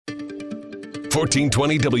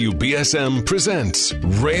1420 WBSM presents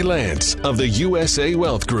Ray Lance of the USA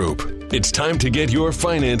Wealth Group. It's time to get your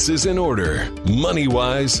finances in order.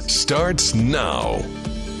 MoneyWise starts now.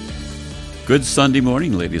 Good Sunday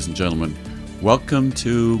morning, ladies and gentlemen. Welcome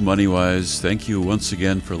to MoneyWise. Thank you once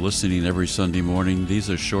again for listening every Sunday morning. These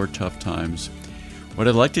are short, tough times. What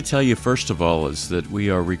I'd like to tell you first of all is that we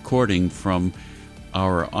are recording from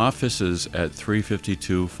our offices at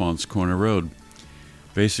 352 Faunce Corner Road.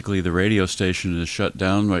 Basically, the radio station is shut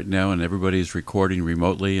down right now, and everybody's recording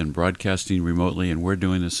remotely and broadcasting remotely, and we're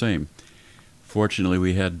doing the same. Fortunately,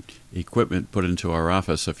 we had equipment put into our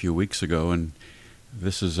office a few weeks ago, and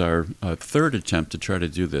this is our third attempt to try to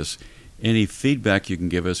do this. Any feedback you can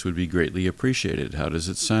give us would be greatly appreciated. How does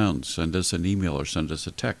it sound? Send us an email or send us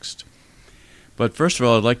a text. But first of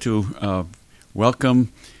all, I'd like to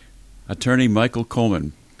welcome Attorney Michael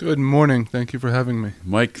Coleman. Good morning. Thank you for having me.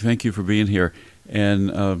 Mike, thank you for being here. And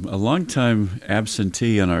a longtime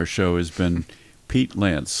absentee on our show has been Pete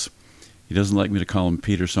Lance. He doesn't like me to call him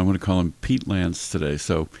Peter, so I'm going to call him Pete Lance today.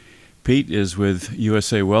 So Pete is with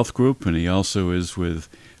USA Wealth Group, and he also is with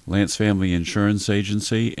Lance Family Insurance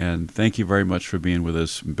Agency. And thank you very much for being with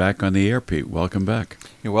us back on the air, Pete. Welcome back.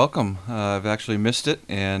 You're welcome. I've actually missed it,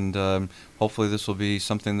 and hopefully this will be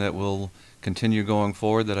something that will continue going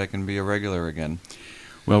forward, that I can be a regular again.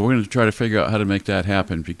 Well, we're going to try to figure out how to make that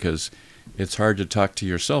happen, because it's hard to talk to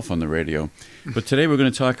yourself on the radio. But today we're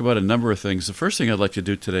going to talk about a number of things. The first thing I'd like to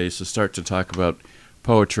do today is to start to talk about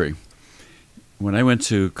poetry. When I went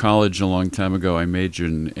to college a long time ago, I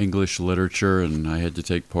majored in English literature, and I had to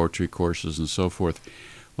take poetry courses and so forth.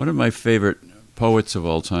 One of my favorite poets of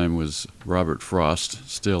all time was Robert Frost,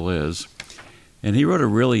 still is. And he wrote a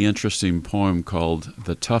really interesting poem called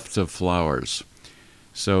The Tuft of Flowers.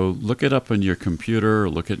 So look it up on your computer, or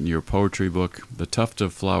look it in your poetry book, The Tuft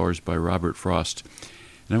of Flowers by Robert Frost.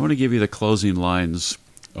 And I want to give you the closing lines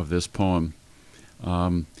of this poem.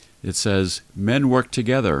 It says, "Men work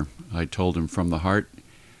together, I told him from the heart,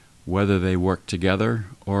 whether they work together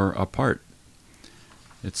or apart."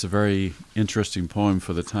 It's a very interesting poem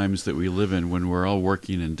for the times that we live in, when we're all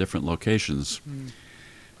working in different locations.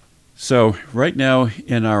 So right now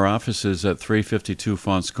in our offices at 352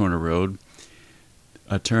 Faunce Corner Road,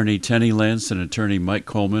 Attorney Tenny Lance and Attorney Mike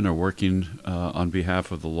Coleman are working on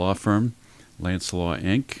behalf of the law firm, Lance Law,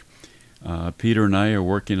 Inc. Peter and I are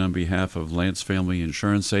working on behalf of Lance Family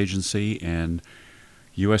Insurance Agency and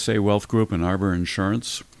USA Wealth Group and Arbor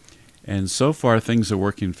Insurance. And so far, things are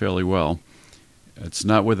working fairly well. It's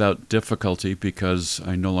not without difficulty, because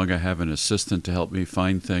I no longer have an assistant to help me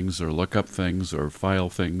find things or look up things or file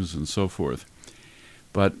things and so forth.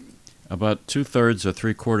 But about 2/3 or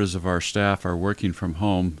 3/4 of our staff are working from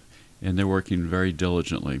home, and they're working very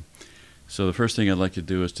diligently. So the first thing I'd like to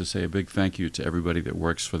do is to say a big thank you to everybody that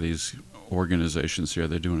works for these organizations here.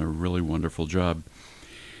 They're doing a really wonderful job.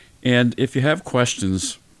 And if you have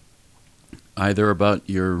questions, either about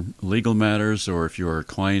your legal matters or if you're a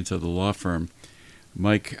client of the law firm,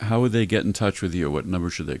 Mike, how would they get in touch with you? What number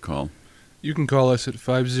should they call? You can call us at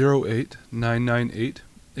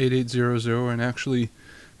 508-998-8800, and actually,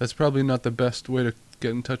 that's probably not the best way to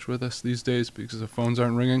get in touch with us these days, because the phones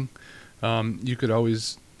aren't ringing. You could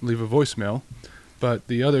always leave a voicemail, but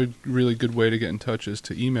the other really good way to get in touch is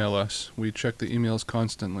to email us. We check the emails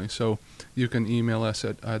constantly, so you can email us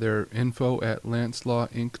at either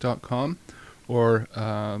info@lancelawinc.com or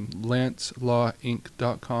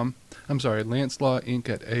lancelawinc.com. I'm sorry,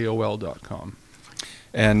 lancelawinc@aol.com.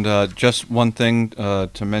 And just one thing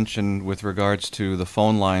to mention with regards to the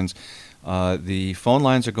phone lines. The phone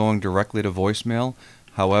lines are going directly to voicemail.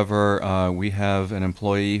 However, we have an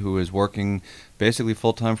employee who is working basically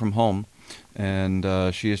full-time from home, and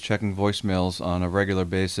she is checking voicemails on a regular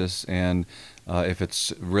basis, and if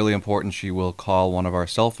it's really important, she will call one of our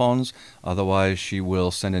cell phones. Otherwise, she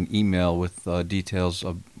will send an email with details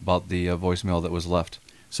about the voicemail that was left.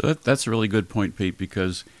 So that's a really good point, Pete,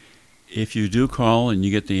 because if you do call and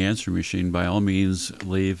you get the answering machine, by all means,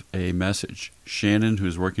 leave a message. Shannon,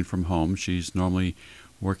 who's working from home, she's normally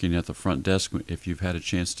working at the front desk if you've had a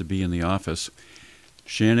chance to be in the office.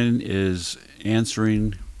 Shannon is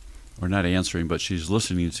answering, or not answering, but she's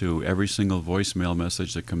listening to every single voicemail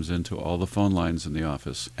message that comes into all the phone lines in the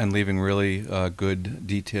office. And leaving really good,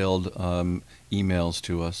 detailed emails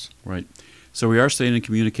to us. Right. So we are staying in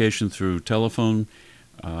communication through telephone.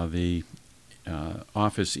 The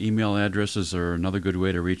office email addresses are another good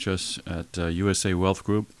way to reach us at USA Wealth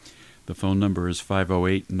Group. The phone number is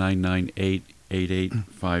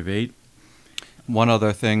 508-998-8858. One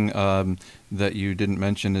other thing that you didn't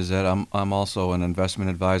mention is that I'm also an investment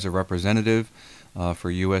advisor representative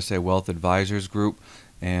for USA Wealth Advisors Group,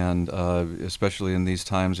 And especially in these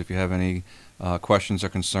times, if you have any questions or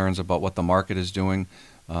concerns about what the market is doing,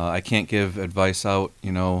 I can't give advice out,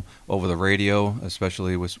 over the radio,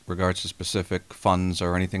 especially with regards to specific funds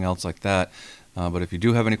or anything else like that. But if you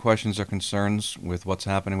do have any questions or concerns with what's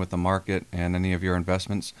happening with the market and any of your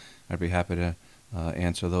investments, I'd be happy to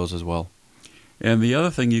answer those as well. And the other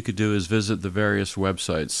thing you could do is visit the various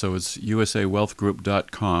websites. So it's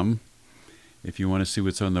usawealthgroup.com. If you want to see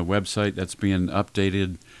what's on the website, that's being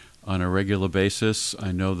updated on a regular basis.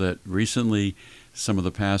 I know that recently some of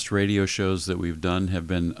the past radio shows that we've done have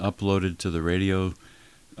been uploaded to the to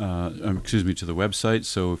the website.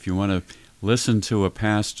 So if you want to listen to a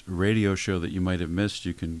past radio show that you might have missed,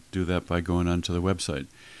 you can do that by going onto the website.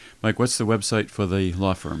 Mike, what's the website for the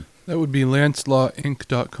law firm? That would be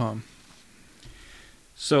lancelawinc.com.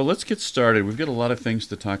 So let's get started. We've got a lot of things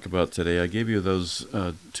to talk about today. I gave you those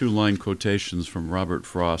two-line quotations from Robert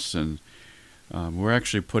Frost, and we're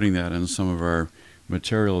actually putting that in some of our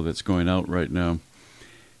material that's going out right now.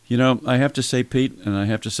 I have to say, Pete, and I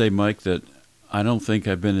have to say, Mike, that I don't think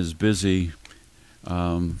I've been as busy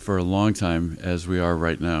for a long time as we are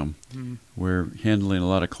right now. Mm-hmm. We're handling a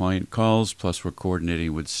lot of client calls, plus we're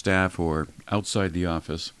coordinating with staff who are outside the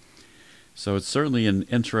office. So it's certainly an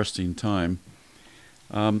interesting time.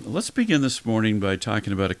 Let's begin this morning by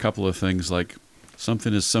talking about a couple of things, like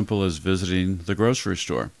something as simple as visiting the grocery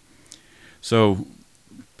store. So,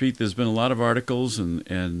 Pete, there's been a lot of articles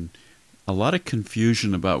and a lot of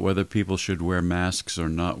confusion about whether people should wear masks or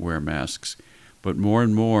not wear masks. But more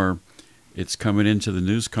and more, it's coming into the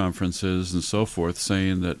news conferences and so forth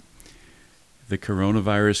saying that the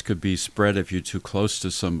coronavirus could be spread if you're too close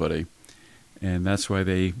to somebody. And that's why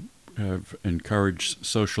they have encouraged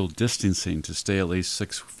social distancing, to stay at least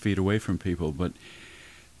 6 feet away from people. But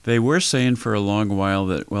they were saying for a long while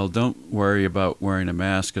that, well, don't worry about wearing a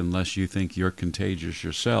mask unless you think you're contagious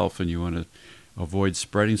yourself and you want to avoid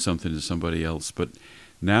spreading something to somebody else. But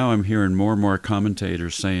now I'm hearing more and more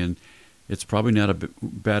commentators saying it's probably not a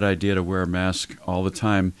bad idea to wear a mask all the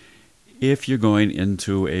time if you're going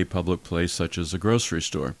into a public place such as a grocery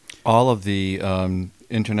store. All of the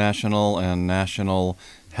international and national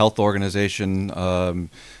health organization,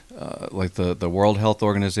 like the World Health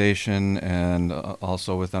Organization, and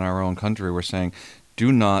also within our own country, we're saying,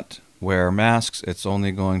 do not wear masks. It's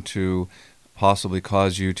only going to possibly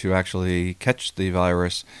cause you to actually catch the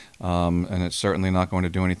virus, and it's certainly not going to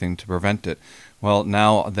do anything to prevent it. Well,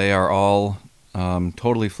 now they are all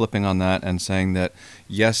totally flipping on that and saying that,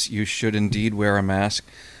 yes, you should indeed wear a mask.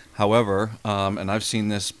 However, and I've seen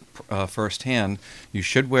this firsthand, you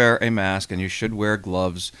should wear a mask and you should wear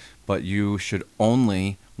gloves, but you should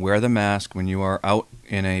only wear the mask when you are out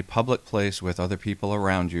in a public place with other people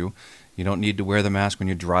around you. You don't need to wear the mask when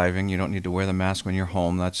you're driving. You don't need to wear the mask when you're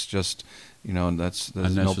home. That's just,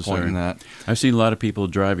 there's no point in that. I've seen a lot of people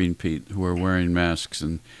driving, Pete, who are wearing masks,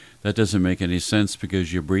 and that doesn't make any sense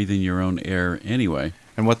because you're breathing your own air anyway.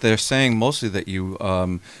 And what they're saying mostly that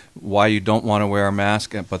why you don't want to wear a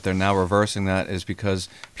mask, but they're now reversing that, is because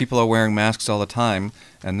people are wearing masks all the time,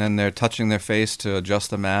 and then they're touching their face to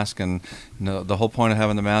adjust the mask. And the whole point of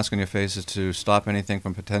having the mask on your face is to stop anything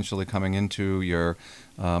from potentially coming into your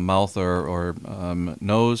mouth or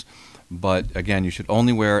nose. But again, you should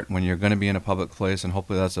only wear it when you're going to be in a public place, and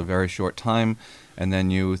hopefully that's a very short time. And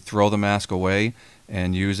then you throw the mask away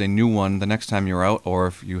and use a new one the next time you're out. Or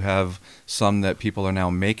if you have some that people are now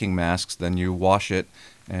making masks, then you wash it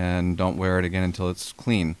and don't wear it again until it's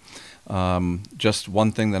clean. Just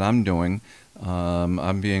one thing that I'm doing,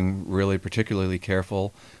 I'm being really particularly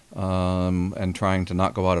careful and trying to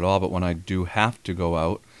not go out at all. But when I do have to go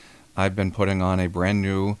out, I've been putting on a brand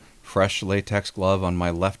new fresh latex glove on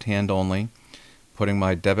my left hand only, putting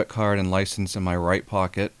my debit card and license in my right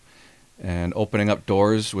pocket, and opening up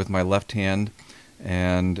doors with my left hand,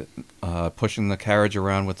 and pushing the carriage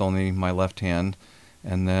around with only my left hand.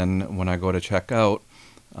 And then when I go to check out,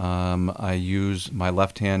 I use my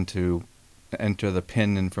left hand to enter the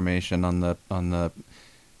PIN information on the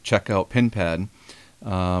checkout PIN pad,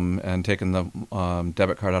 and taking the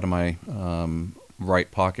debit card out of my right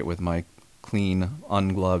pocket with my clean,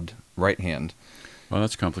 ungloved right hand. Well,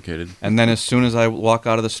 that's complicated. And then as soon as I walk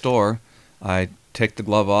out of the store, I take the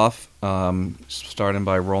glove off, starting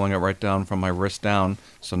by rolling it right down from my wrist down.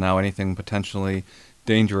 So now anything potentially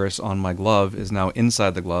dangerous on my glove is now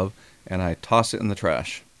inside the glove, and I toss it in the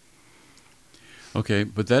trash. Okay,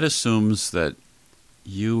 but that assumes that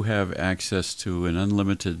you have access to an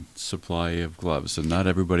unlimited supply of gloves, and not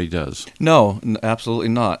everybody does. No, absolutely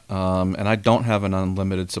not. And I don't have an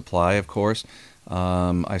unlimited supply, of course.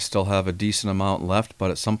 I still have a decent amount left,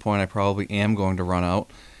 but at some point I probably am going to run out.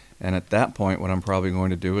 And at that point, what I'm probably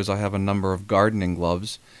going to do is I have a number of gardening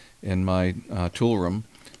gloves in my tool room,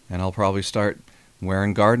 and I'll probably start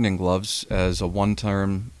wearing gardening gloves as a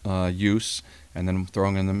one-time use, and then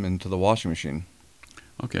throwing them into the washing machine.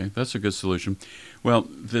 Okay, that's a good solution. Well,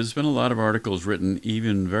 there's been a lot of articles written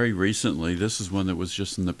even very recently. This is one that was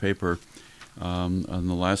just in the paper on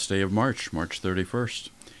the last day of March, March 31st.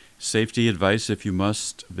 Safety advice if you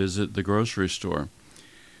must visit the grocery store.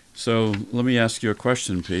 So let me ask you a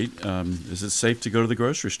question, Pete. Is it safe to go to the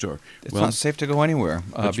grocery store? It's not safe to go anywhere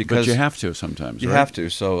but you have to sometimes, you right? have to.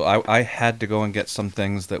 So I had to go and get some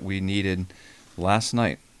things that we needed last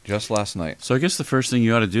night, just last night. So I guess the first thing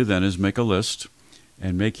you ought to do then is make a list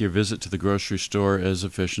and make your visit to the grocery store as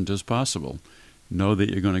efficient as possible. Know that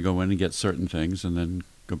you're going to go in and get certain things and then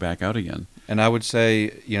go back out again. And I would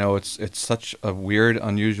say, it's such a weird,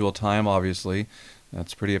 unusual time, obviously.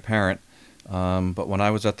 That's pretty apparent. But when I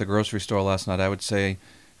was at the grocery store last night, I would say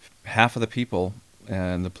half of the people,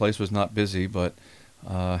 and the place was not busy, but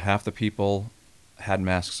half the people had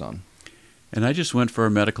masks on. And I just went for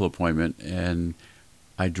a medical appointment, and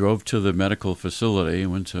I drove to the medical facility,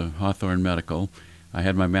 went to Hawthorne Medical. I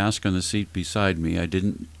had my mask on the seat beside me. I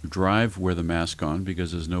didn't drive with the mask on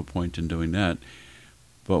because there's no point in doing that.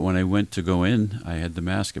 But when I went to go in, I had the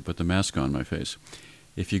mask. I put the mask on my face.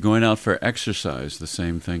 If you're going out for exercise, the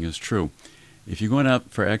same thing is true. If you're going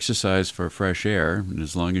out for exercise for fresh air, and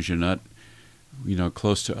as long as you're not,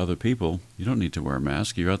 close to other people, you don't need to wear a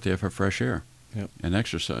mask. You're out there for fresh air and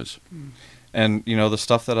exercise. And, the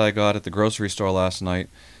stuff that I got at the grocery store last night,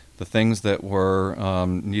 the things that were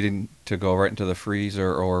needing to go right into the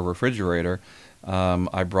freezer or refrigerator,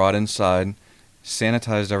 I brought inside,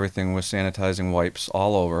 sanitized everything with sanitizing wipes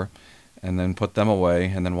all over, and then put them away,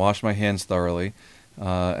 and then washed my hands thoroughly.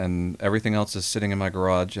 And everything else is sitting in my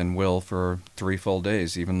garage and will for 3 full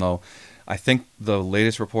days, even though I think the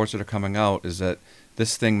latest reports that are coming out is that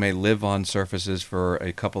this thing may live on surfaces for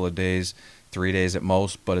a couple of days, 3 days at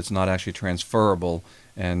most, but it's not actually transferable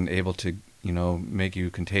and able to, make you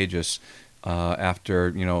contagious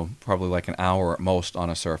after, probably like an hour at most on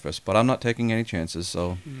a surface. But I'm not taking any chances,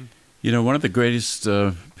 so... One of the greatest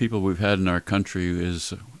people we've had in our country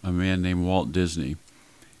is a man named Walt Disney.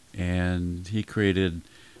 And he created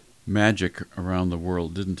magic around the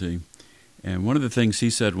world, didn't he? And one of the things he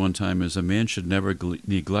said one time is a man should never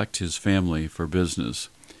neglect his family for business.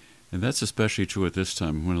 And that's especially true at this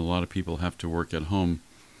time when a lot of people have to work at home.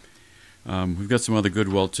 We've got some other good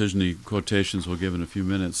Walt Disney quotations we'll give in a few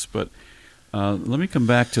minutes. But let me come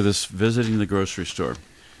back to this visiting the grocery store.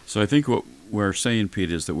 So I think what we're saying,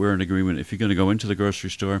 Pete, is that we're in agreement. If you're going to go into the grocery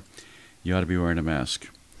store, you ought to be wearing a mask.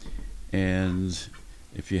 And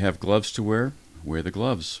if you have gloves to wear the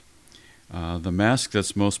gloves. The mask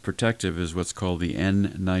that's most protective is what's called the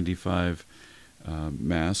N95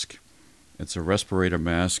 mask. It's a respirator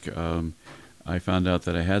mask. I found out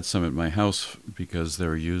that I had some at my house because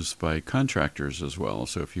they're used by contractors as well.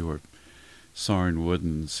 So if you were sawing wood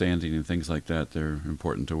and sanding and things like that, they're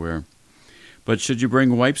important to wear. But should you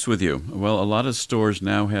bring wipes with you? Well, a lot of stores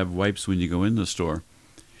now have wipes when you go in the store.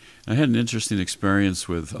 I had an interesting experience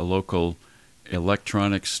with a local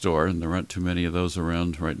electronics store, and there aren't too many of those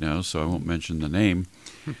around right now, so I won't mention the name.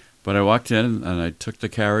 But I walked in, and I took the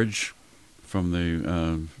carriage from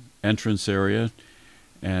the entrance area,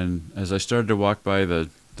 and as I started to walk by the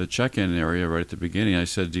check-in area right at the beginning, I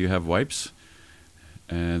said, "Do you have wipes?"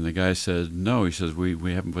 And the guy said, "No." He says,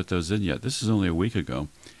 we haven't put those in yet. This is only a week ago.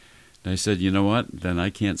 And I said, "You know what? Then I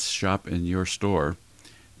can't shop in your store."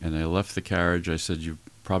 And I left the carriage. I said, "You've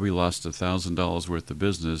probably lost $1,000 worth of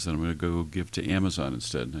business, and I'm going to go give to Amazon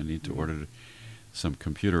instead. I need to order some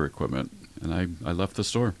computer equipment." And I left the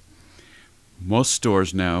store. Most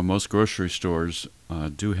stores now, most grocery stores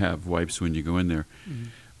do have wipes when you go in there.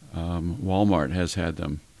 Walmart has had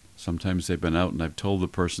them. Sometimes they've been out, and I've told the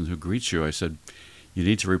person who greets you, I said, "You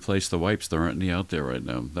need to replace the wipes. There aren't any out there right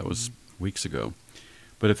now." That was weeks ago.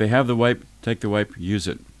 But if they have the wipe, take the wipe, use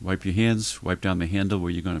it. Wipe your hands, wipe down the handle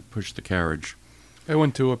where you're going to push the carriage. I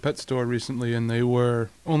went to a pet store recently, and they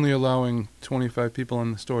were only allowing 25 people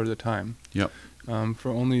in the store at a time. Yep. For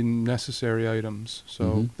only necessary items.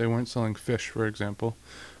 So they weren't selling fish, for example,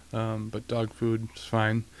 but dog food is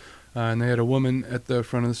fine. And they had a woman at the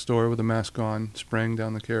front of the store with a mask on, spraying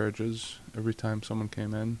down the carriages every time someone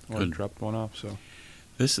came in or dropped one off. So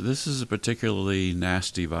this is a particularly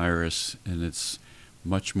nasty virus, and it's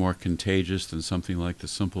much more contagious than something like the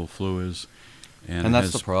simple flu is. And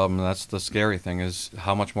that's the problem. That's the scary thing, is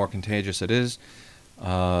how much more contagious it is,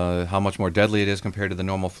 how much more deadly it is compared to the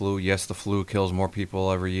normal flu. Yes, the flu kills more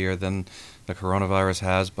people every year than the coronavirus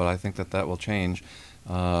has, but I think that will change.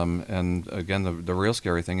 And again, the real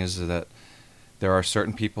scary thing is that there are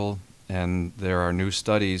certain people, and there are new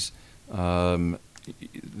studies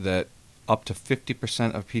that up to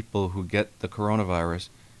 50% of people who get the coronavirus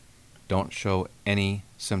don't show any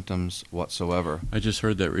symptoms whatsoever. I just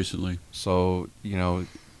heard that recently. So,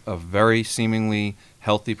 a very seemingly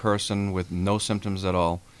healthy person with no symptoms at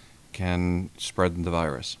all can spread the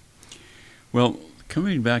virus. Well,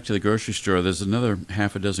 coming back to the grocery store, there's another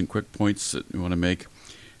half a dozen quick points that you want to make.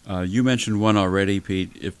 You mentioned one already,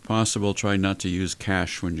 Pete. If possible, try not to use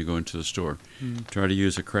cash when you go into the store. Try to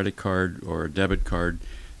use a credit card or a debit card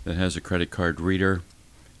that has a credit card reader,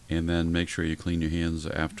 and then make sure you clean your hands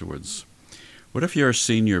afterwards. What if you're a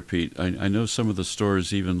senior, Pete? I know some of the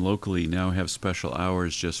stores, even locally, now have special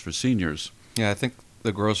hours just for seniors. Yeah, I think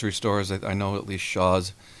the grocery stores, I know at least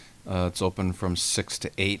Shaw's, it's open from 6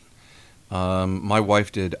 to 8. My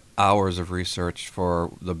wife did hours of research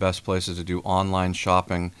for the best places to do online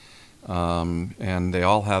shopping, and they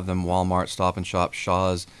all have them: Walmart, Stop and Shop,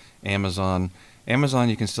 Shaw's, Amazon. Amazon,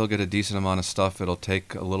 you can still get a decent amount of stuff. It'll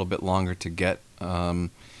take a little bit longer to get.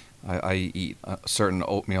 I eat a certain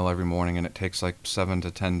oatmeal every morning, and it takes like 7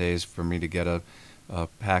 to 10 days for me to get a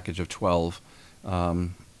package of 12.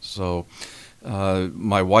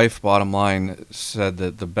 My wife, bottom line, said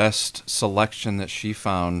that the best selection that she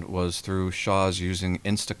found was through Shaw's using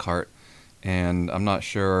Instacart, and I'm not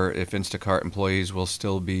sure if Instacart employees will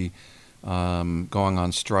still be going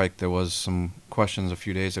on strike. There was some questions a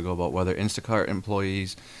few days ago about whether Instacart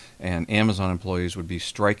employees and Amazon employees would be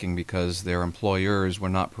striking because their employers were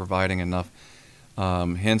not providing enough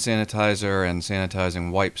hand sanitizer and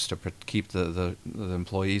sanitizing wipes to keep the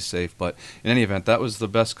employees safe. But in any event, that was the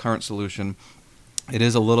best current solution. It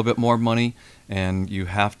is a little bit more money, and you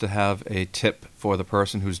have to have a tip for the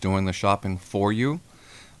person who's doing the shopping for you.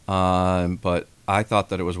 But I thought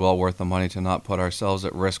that it was well worth the money to not put ourselves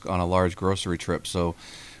at risk on a large grocery trip. So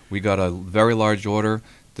we got a very large order.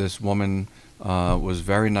 This woman was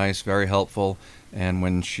very nice, very helpful. And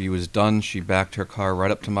when she was done, she backed her car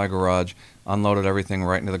right up to my garage, unloaded everything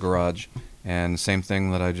right into the garage. And same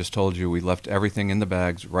thing that I just told you, we left everything in the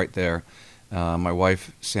bags right there. My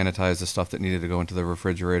wife sanitized the stuff that needed to go into the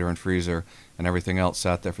refrigerator and freezer, and everything else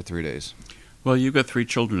sat there for 3 days. Well, you've got 3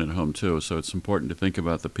 children at home, too, so it's important to think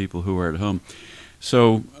about the people who are at home.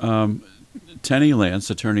 So Tenny Lance,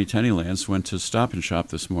 attorney Tenny Lance, went to Stop and Shop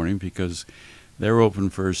this morning because they're open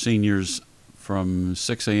for seniors from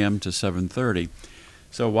 6 a.m. to 7:30.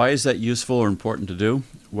 So why is that useful or important to do?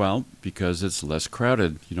 Well, because it's less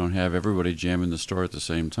crowded. You don't have everybody jamming the store at the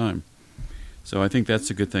same time. So I think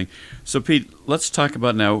that's a good thing. So, Pete, let's talk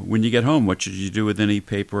about now, when you get home, what should you do with any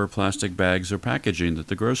paper or plastic bags or packaging that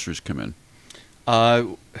the groceries come in?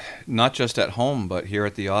 Not just at home, but here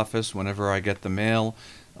at the office, whenever I get the mail,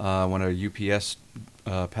 when a UPS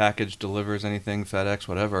package delivers anything, FedEx,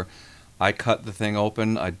 whatever, I cut the thing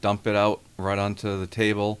open, I dump it out right onto the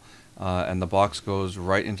table, and the box goes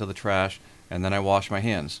right into the trash, and then I wash my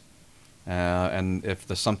hands. And if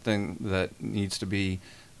there's something that needs to be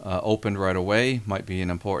opened right away, might be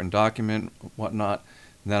an important document, whatnot,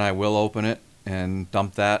 then I will open it and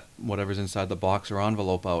dump that, whatever's inside the box or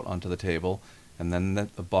envelope, out onto the table, and then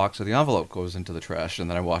the box or the envelope goes into the trash, and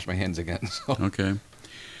then I wash my hands again. So. Okay.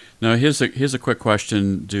 Now, here's a quick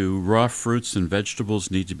question. Do raw fruits and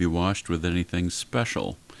vegetables need to be washed with anything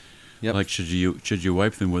special? Yep. Like, should you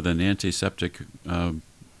wipe them with an antiseptic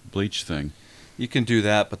bleach thing? You can do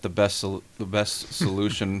that, but the best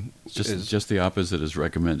solution is just the opposite is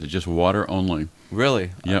recommended. Just water only.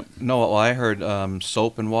 Really? Yep. No, well, I heard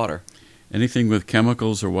soap and water. Anything with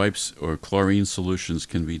chemicals or wipes or chlorine solutions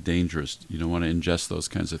can be dangerous. You don't want to ingest those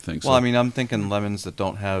kinds of things. Well, I mean, I'm thinking lemons that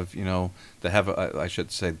don't have, that have,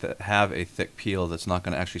 that have a thick peel that's not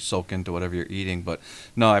going to actually soak into whatever you're eating. But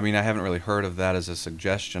no, I mean, I haven't really heard of that as a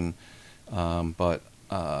suggestion. But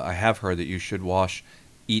I have heard that you should wash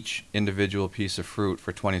each individual piece of fruit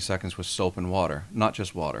for 20 seconds with soap and water, not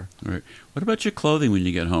just water. All right. What about your clothing when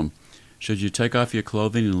you get home? Should you take off your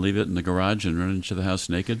clothing and leave it in the garage and run into the house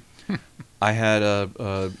naked? I had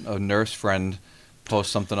a nurse friend post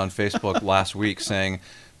something on Facebook last week saying,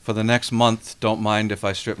 for the next month, don't mind if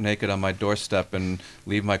I strip naked on my doorstep and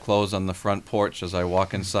leave my clothes on the front porch as I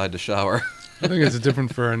walk inside to shower. I think it's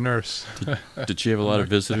different for a nurse. Did she have a lot of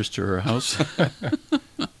visitors to her house?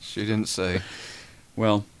 She didn't say.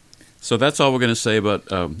 Well, so that's all we're going to say about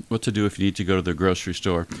what to do if you need to go to the grocery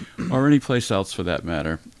store or any place else for that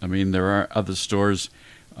matter. I mean, there are other stores.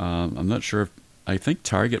 I'm not sure I think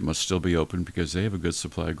Target must still be open because they have a good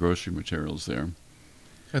supply of grocery materials there.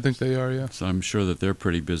 I think they are, yeah. So I'm sure that they're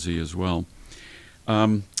pretty busy as well.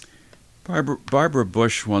 Barbara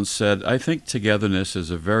Bush once said, "I think togetherness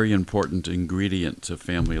is a very important ingredient to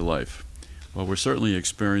family life." Well, we're certainly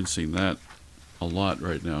experiencing that a lot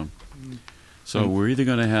right now. So we're either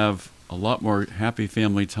going to have a lot more happy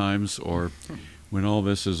family times, or when all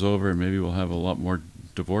this is over, maybe we'll have a lot more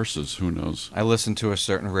divorces. Who knows? I listened to a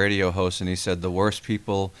certain radio host, and he said the worst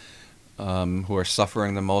people who are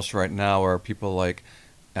suffering the most right now are people like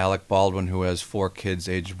Alec Baldwin, who has 4 kids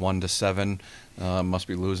aged 1 to 7, must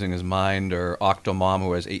be losing his mind, or Octomom,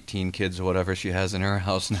 who has 18 kids or whatever she has in her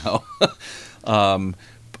house now.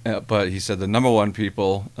 But he said the number one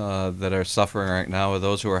people that are suffering right now are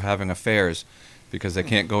those who are having affairs, because they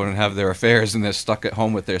can't go and have their affairs and they're stuck at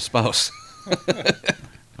home with their spouse.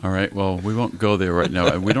 All right, well, we won't go there right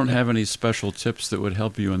now. We don't have any special tips that would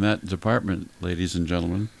help you in that department, ladies and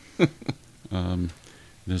gentlemen.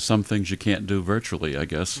 There's some things you can't do virtually, I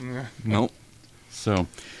guess. Nope. So,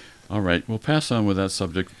 all right, we'll pass on with that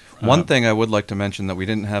subject. One thing I would like to mention that we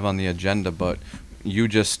didn't have on the agenda, but you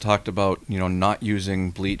just talked about, not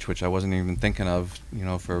using bleach, which I wasn't even thinking of,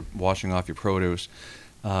 for washing off your produce.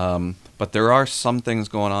 But there are some things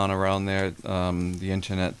going on around there, the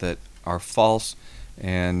internet, that are false,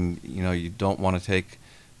 and you don't want to take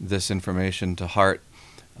this information to heart.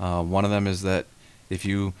 One of them is that if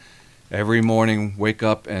you every morning wake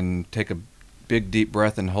up and take a big deep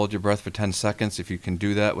breath and hold your breath for 10 seconds, if you can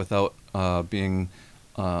do that without being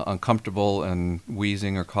uncomfortable and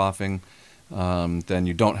wheezing or coughing, then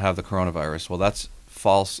you don't have the coronavirus. Well, that's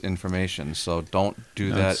false information, so don't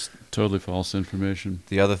do That's that. totally false information.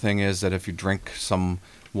 The other thing is that if you drink some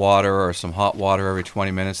water or some hot water every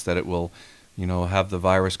 20 minutes, that it will, have the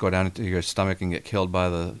virus go down into your stomach and get killed by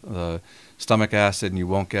the stomach acid, and you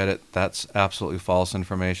won't get it. That's absolutely false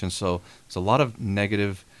information. So there's a lot of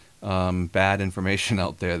negative, bad information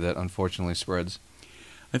out there that unfortunately spreads.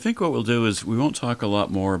 I think what we'll do is we won't talk a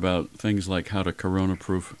lot more about things like how to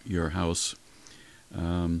corona-proof your house.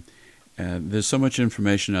 And there's so much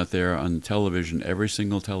information out there on television. Every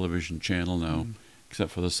single television channel now,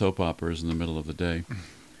 except for the soap operas in the middle of the day,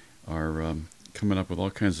 are coming up with all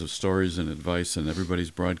kinds of stories and advice, and everybody's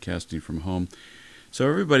broadcasting from home. So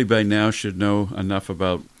everybody by now should know enough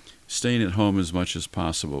about staying at home as much as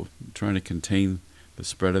possible, trying to contain the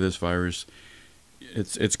spread of this virus.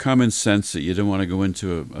 It's common sense that you don't want to go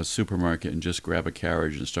into a supermarket and just grab a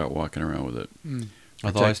carriage and start walking around with it.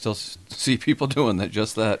 Although I still see people doing that,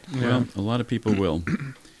 just that. Well, a lot of people will.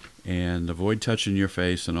 And avoid touching your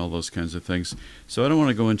face and all those kinds of things. So I don't want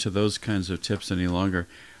to go into those kinds of tips any longer.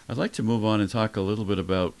 I'd like to move on and talk a little bit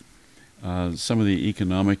about some of the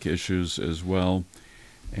economic issues as well.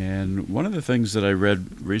 And one of the things that I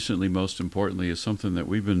read recently, most importantly, is something that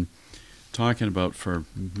we've been talking about for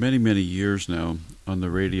many, many years now on the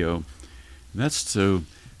radio. And that's to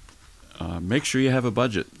make sure you have a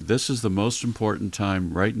budget. This is the most important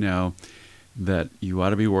time right now that you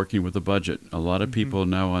ought to be working with a budget. A lot of people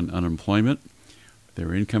now on unemployment,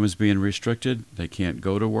 their income is being restricted. They can't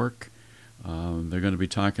go to work. They're going to be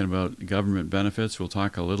talking about government benefits. We'll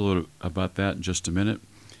talk a little about that in just a minute.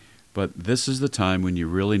 But this is the time when you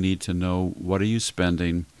really need to know, what are you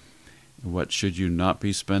spending? What should you not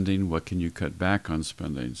be spending? What can you cut back on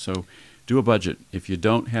spending? So do a budget. If you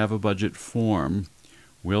don't have a budget form,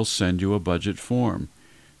 we'll send you a budget form.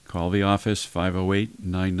 Call the office,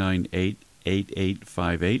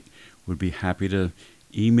 508-998-8858. We'd be happy to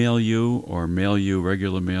email you or mail you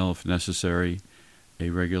regular mail if necessary, a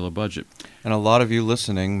regular budget. And a lot of you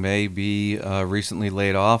listening may be recently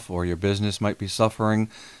laid off, or your business might be suffering.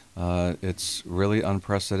 It's really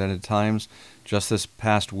unprecedented times. Just this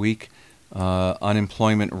past week,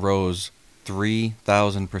 unemployment rose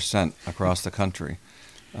 3,000% across the country.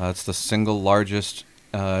 It's the single largest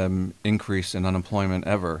increase in unemployment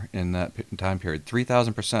ever in that time period.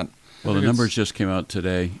 3,000%. Well, the numbers just came out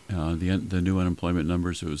today. The new unemployment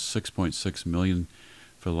numbers, it was 6.6 million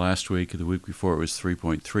for last week. The week before it was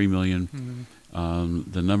 3.3 million.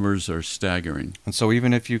 The numbers are staggering. And so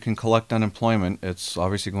even if you can collect unemployment, it's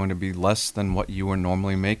obviously going to be less than what you were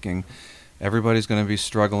normally making. Everybody's going to be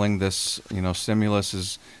struggling. This, stimulus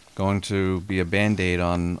is going to be a Band-Aid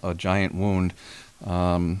on a giant wound.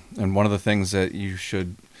 And one of the things that you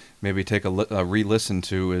should maybe take a re-listen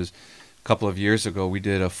to is, a couple of years ago we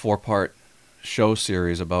did a 4-part show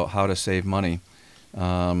series about how to save money.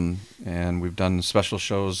 And we've done special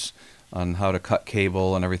shows on how to cut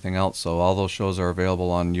cable and everything else. So all those shows are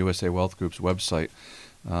available on USA Wealth Group's website.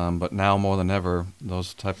 But now more than ever,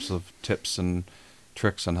 those types of tips and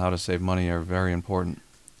tricks on how to save money are very important.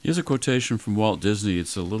 Here's a quotation from Walt Disney.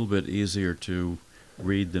 It's a little bit easier to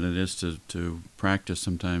read than it is to practice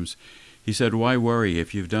sometimes. He said, "Why worry?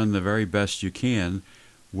 If you've done the very best you can,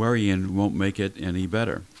 worrying won't make it any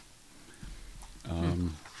better.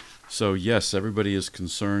 So yes, everybody is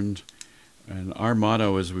concerned, and our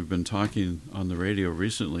motto, as we've been talking on the radio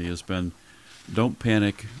recently, has been, don't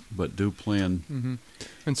panic, but do plan. Mm-hmm.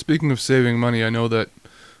 And speaking of saving money, I know that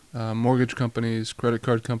mortgage companies, credit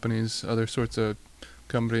card companies, other sorts of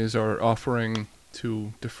companies are offering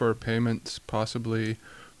to defer payments possibly,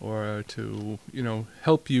 or to,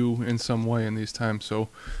 help you in some way in these times. So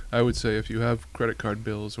I would say if you have credit card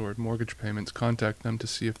bills or mortgage payments, contact them to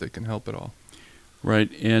see if they can help at all.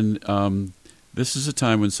 Right, and this is a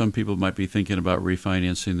time when some people might be thinking about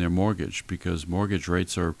refinancing their mortgage, because mortgage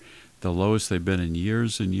rates are the lowest they've been in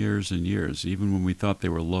years and years and years. Even when we thought they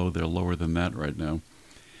were low, they're lower than that right now.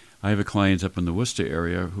 I have a client up in the Worcester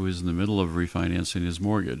area who is in the middle of refinancing his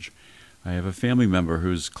mortgage. I have a family member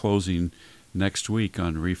who's closing next week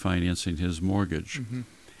on refinancing his mortgage. Mm-hmm.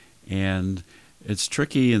 And it's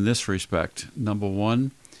tricky in this respect. Number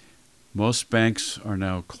one, most banks are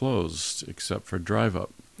now closed except for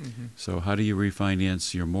drive-up. Mm-hmm. So how do you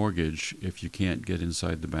refinance your mortgage if you can't get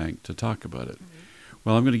inside the bank to talk about it?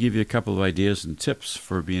 Well, I'm going to give you a couple of ideas and tips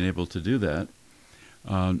for being able to do that.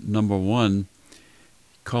 Number one,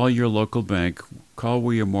 call your local bank, call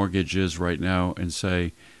where your mortgage is right now and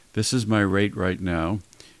say, this is my rate right now,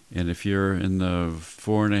 and if you're in the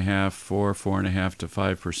 4.5% to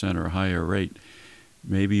 5% or higher rate,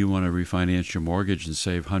 maybe you want to refinance your mortgage and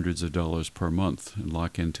save hundreds of dollars per month and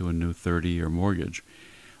lock into a new 30-year mortgage.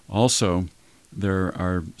 Also, there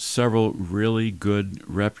are several really good,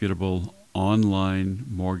 reputable online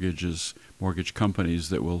mortgage companies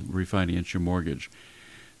that will refinance your mortgage.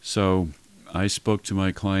 So I spoke to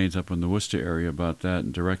my client up in the Worcester area about that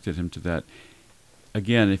and directed him to that.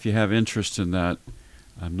 Again, if you have interest in that,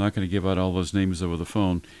 I'm not going to give out all those names over the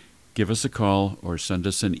phone. Give us a call or send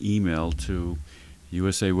us an email to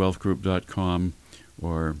usawealthgroup.com,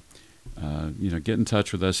 or get in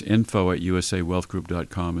touch with us.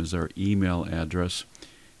 info@usawealthgroup.com is our email address.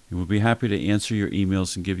 And we'll be happy to answer your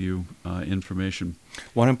emails and give you information.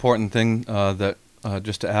 One important thing that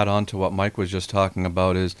just to add on to what Mike was just talking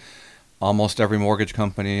about is almost every mortgage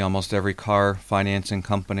company, almost every car financing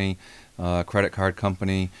company, credit card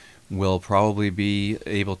company will probably be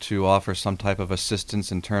able to offer some type of assistance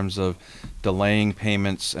in terms of delaying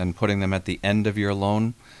payments and putting them at the end of your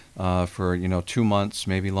loan for 2 months,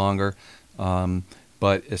 maybe longer.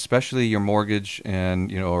 But especially your mortgage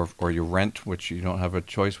and or your rent, which you don't have a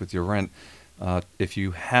choice with your rent. If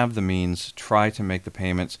you have the means, try to make the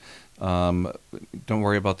payments. Don't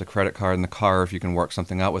worry about the credit card and the car if you can work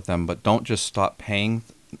something out with them. But don't just stop paying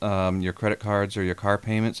your credit cards or your car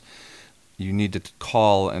payments. You need to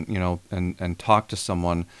call and talk to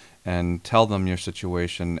someone and tell them your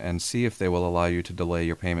situation and see if they will allow you to delay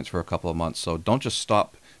your payments for a couple of months. So don't just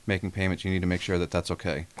stop making payments. You need to make sure that that's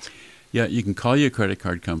okay. Yeah, you can call your credit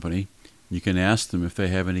card company. You can ask them if they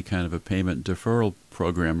have any kind of a payment deferral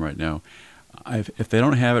program right now. If they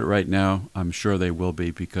don't have it right now, I'm sure they will be,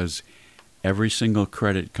 because every single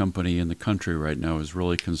credit company in the country right now is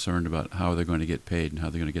really concerned about how they're going to get paid and how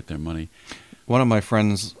they're going to get their money. One of my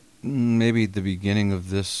friends, maybe at the beginning of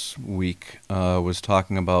this week, was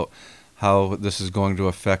talking about how this is going to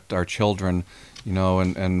affect our children,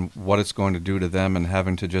 and what it's going to do to them, and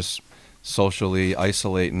having to just socially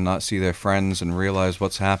isolate and not see their friends and realize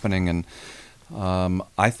what's happening. And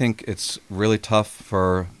I think it's really tough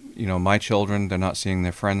for my children. They're not seeing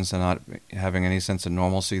their friends. They're not having any sense of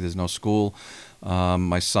normalcy. There's no school.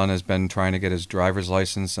 My son has been trying to get his driver's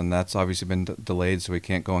license, and that's obviously been delayed, so he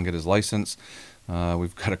can't go and get his license.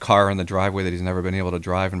 We've got a car in the driveway that he's never been able to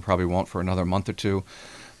drive and probably won't for another month or two.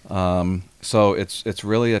 So it's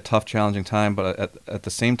really a tough, challenging time. But at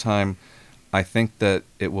the same time, I think that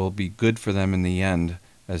it will be good for them in the end,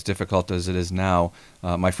 as difficult as it is now.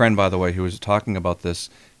 My friend, by the way, who was talking about this,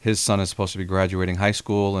 his son is supposed to be graduating high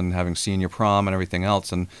school and having senior prom and everything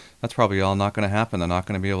else, and that's probably all not going to happen. They're not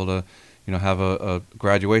going to be able to, have a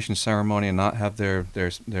graduation ceremony and not have their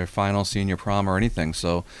final senior prom or anything.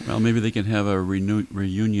 So, well, maybe they can have a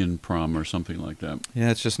reunion prom or something like that.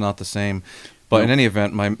 Yeah, it's just not the same. But in any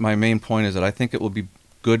event, my main point is that I think it will be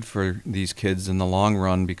good for these kids in the long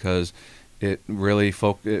run, because it really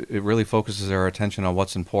focuses their attention on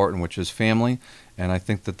what's important, which is family. And I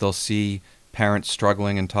think that they'll see parents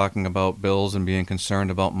struggling and talking about bills and being concerned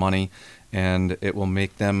about money, and it will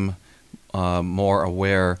make them more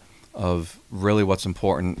aware of really what's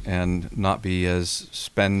important and not be as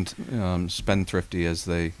spendthrifty as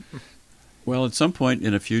they. Well, at some point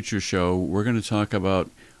in a future show, we're going to talk about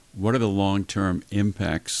what are the long-term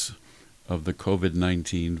impacts of the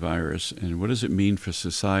COVID-19 virus, and what does it mean for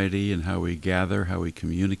society and how we gather, how we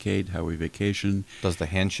communicate, how we vacation, Does the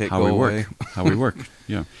handshake how go we away? work, how we work.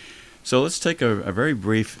 Yeah. So let's take a very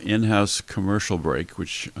brief in-house commercial break,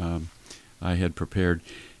 which I had prepared.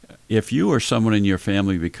 If you or someone in your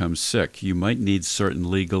family becomes sick, you might need certain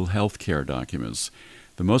legal health care documents.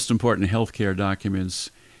 The most important health care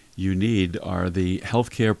documents you need are the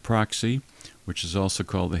healthcare proxy, which is also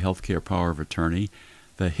called the healthcare power of attorney,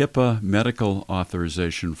 the HIPAA medical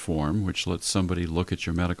authorization form, which lets somebody look at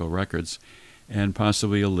your medical records, and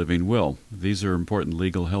possibly a living will. These are important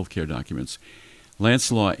legal healthcare documents.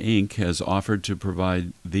 Lance Law Inc. has offered to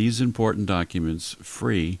provide these important documents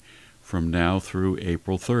free from now through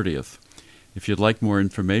April 30th. If you'd like more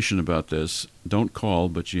information about this, don't call,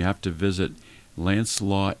 but you have to visit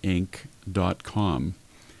lancelawinc.com.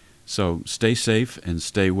 So stay safe and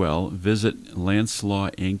stay well. Visit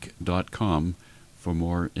lancelawinc.com for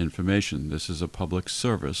more information. This is a public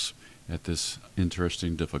service at this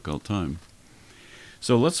interesting, difficult time.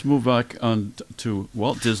 So let's move back on to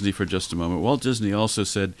Walt Disney for just a moment. Walt Disney also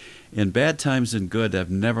said, "In bad times and good,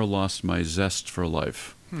 I've never lost my zest for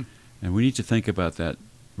life." And we need to think about that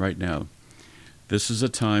right now. This is a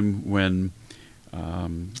time when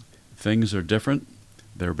things are different.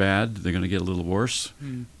 They're bad. They're going to get a little worse,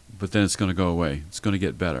 but then it's going to go away. It's going to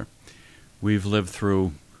get better. We've lived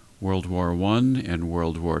through World War I and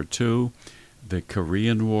World War II, the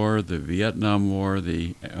Korean War, the Vietnam War,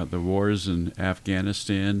 the wars in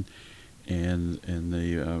Afghanistan and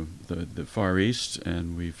the Far East,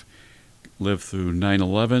 and we've lived through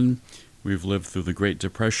 9/11. We've lived through the Great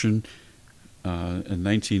Depression in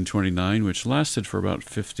 1929, which lasted for about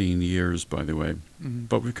 15 years, by the way.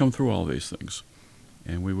 But we've come through all these things,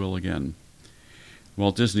 and we will again.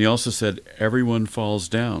 Walt Disney also said, "Everyone falls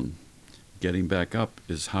down. Getting back up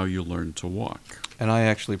is how you learn to walk." And I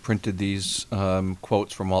actually printed these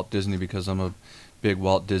quotes from Walt Disney because I'm a big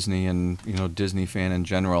Walt Disney and Disney fan in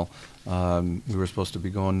general. We were supposed to be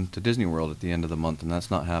going to Disney World at the end of the month, and that's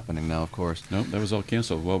not happening now, of course. No, that was all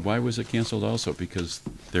canceled. Well, why was it canceled also? Because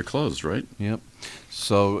they're closed, right? Yep.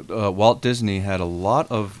 So Walt Disney had a lot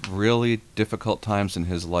of really difficult times in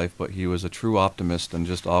his life, but he was a true optimist and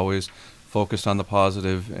just always focused on the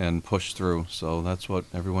positive and pushed through. So that's what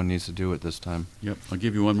everyone needs to do at this time. Yep. I'll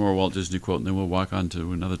give you one more Walt Disney quote, and then we'll walk on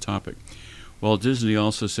to another topic. Walt Disney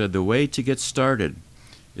also said, "The way to get started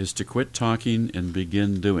is to quit talking and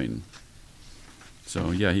begin doing."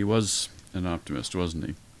 So, yeah, he was an optimist, wasn't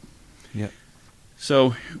he? Yep.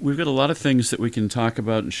 So we've got a lot of things that we can talk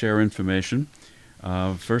about and share information.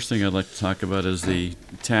 First thing I'd like to talk about is the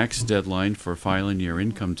tax deadline for filing your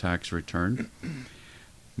income tax return.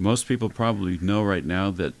 Most people probably know right now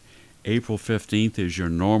that April 15th is your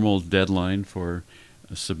normal deadline for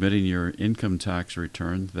submitting your income tax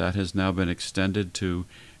return. That has now been extended to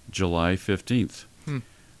July 15th.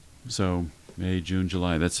 So May, June,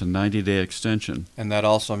 July. That's a 90-day extension. And that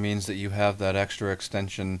also means that you have that extra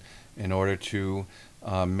extension in order to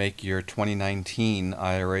make your 2019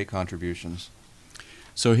 IRA contributions.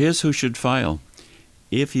 So here's who should file.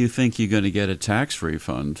 If you think you're going to get a tax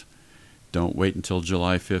refund, don't wait until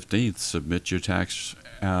July 15th. Submit your tax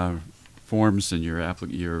forms and your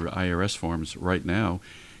IRS forms right now,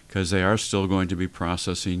 because they are still going to be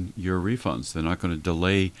processing your refunds. They're not going to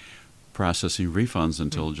delay processing refunds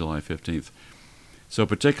until July 15th. So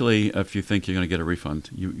particularly if you think you're going to get a refund,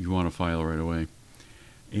 you want to file right away.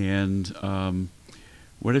 And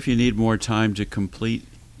what if you need more time to complete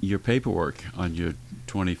your paperwork on your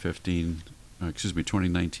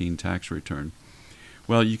 2019 tax return?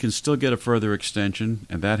 Well, you can still get a further extension,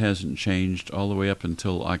 and that hasn't changed all the way up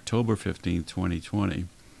until October 15, 2020.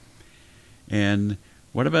 And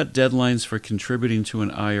what about deadlines for contributing to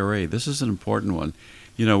an IRA? This is an important one.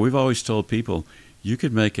 We've always told people you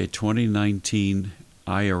could make a 2019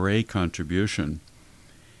 IRA contribution,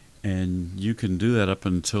 and you can do that up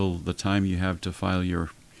until the time you have to file your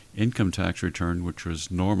income tax return, which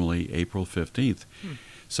was normally April 15th.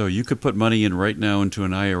 So you could put money in right now into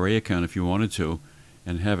an IRA account if you wanted to,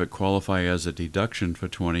 and have it qualify as a deduction for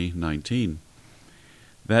 2019.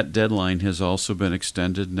 That deadline has also been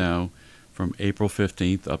extended now from April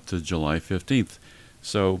 15th up to July 15th.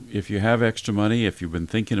 So if you have extra money, if you've been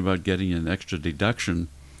thinking about getting an extra deduction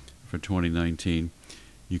for 2019,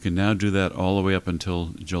 you can now do that all the way up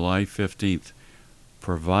until July 15th,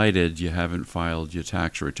 provided you haven't filed your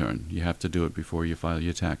tax return. You have to do it before you file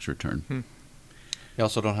your tax return. You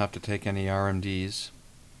also don't have to take any RMDs.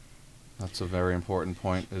 That's a very important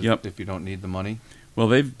point, if you don't need the money. Well,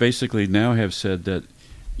 they've basically now have said that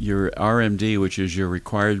your RMD, which is your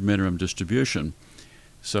required minimum distribution,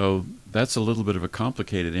 So that's a little bit of a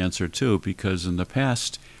complicated answer too, because in the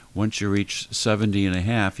past, once you reached 70 and a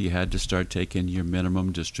half, you had to start taking your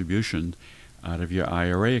minimum distribution out of your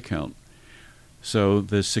IRA account. So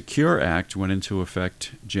the Secure Act went into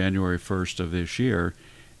effect January 1st of this year,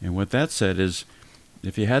 and what that said is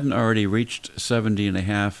if you hadn't already reached 70 and a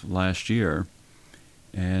half last year,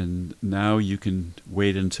 and now you can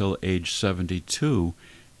wait until age 72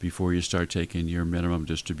 before you start taking your minimum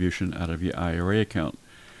distribution out of your IRA account.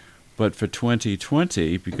 But for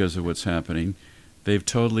 2020, because of what's happening, they've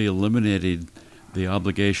totally eliminated the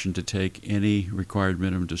obligation to take any required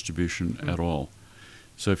minimum distribution at all.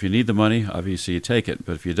 So if you need the money, obviously you take it.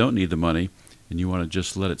 But if you don't need the money and you want to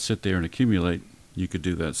just let it sit there and accumulate, you could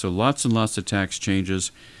do that. So lots and lots of tax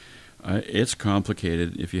changes. It's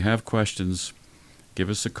complicated. If you have questions, give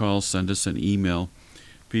us a call, send us an email.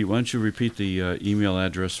 Pete, why don't you repeat the email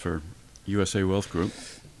address for USA Wealth Group?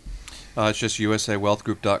 It's just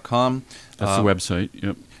usawealthgroup.com. That's the website,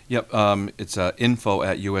 yep. Yep, it's info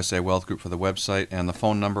at USA Wealth Group for the website, and the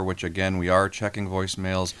phone number, which again, we are checking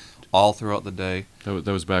voicemails all throughout the day. That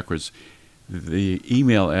was backwards. The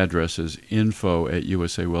email address is info at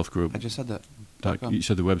USA Wealth Group. I just said that. You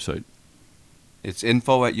said the website. It's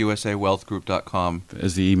info at usawealthgroup.com.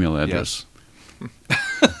 As the email address. Yes.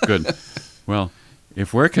 Good. Well,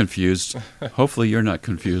 if we're confused, hopefully you're not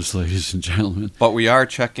confused, ladies and gentlemen. But we are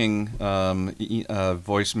checking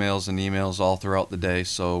voicemails and emails all throughout the day,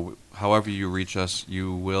 so however you reach us,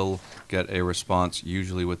 you will get a response,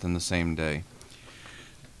 usually within the same day.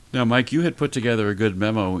 Now, Mike, you had put together a good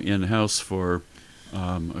memo in-house for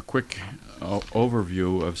a quick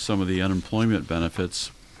overview of some of the unemployment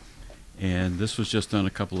benefits, and this was just done a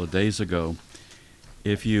couple of days ago.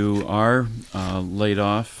 If you are laid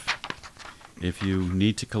off, if you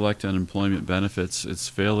need to collect unemployment benefits, it's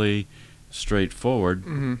fairly straightforward.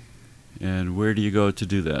 Mm-hmm. And where do you go to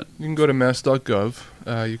do that? You can go to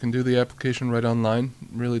mass.gov. You can do the application right online. It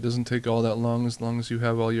really doesn't take all that long as you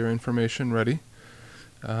have all your information ready.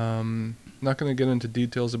 Not going to get into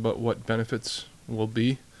details about what benefits will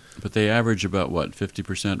be. But they average about, what,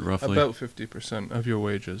 50% roughly? About 50% of your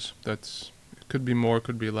wages. It could be more,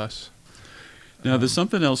 could be less. Now, there's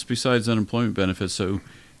something else besides unemployment benefits. So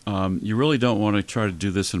you really don't want to try to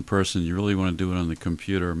do this in person. You really want to do it on the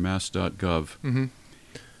computer, mass.gov. Mm-hmm.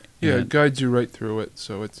 Yeah, it guides you right through it,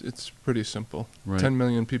 so it's pretty simple. Right. 10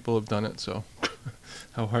 million people have done it, so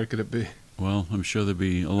how hard could it be? Well, I'm sure there'll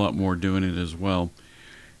be a lot more doing it as well.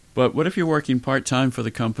 But what if you're working part-time for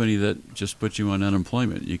the company that just put you on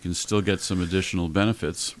unemployment? You can still get some additional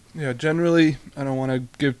benefits. Yeah, generally, I don't want to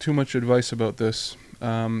give too much advice about this.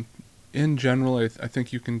 In general, I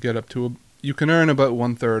think you can get up to you can earn about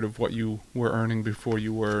 1/3 of what you were earning before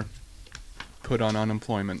you were put on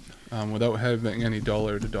unemployment without having any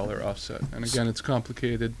dollar-to-dollar offset. And again, it's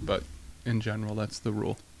complicated, but in general, that's the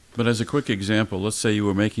rule. But as a quick example, let's say you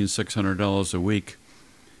were making $600 a week.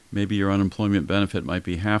 Maybe your unemployment benefit might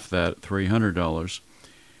be half that, $300.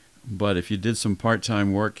 But if you did some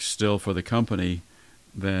part-time work still for the company,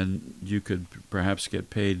 then you could perhaps get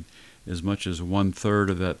paid as much as 1/3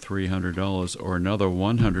 of that $300 or another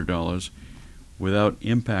 $100 without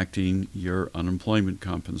impacting your unemployment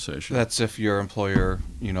compensation. That's if your employer,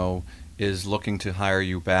 is looking to hire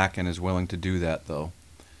you back and is willing to do that, though.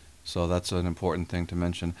 So that's an important thing to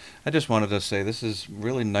mention. I just wanted to say this is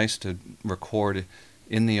really nice to record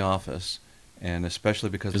in the office, and especially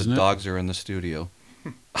because the dogs are in the studio.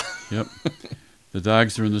 Yep. The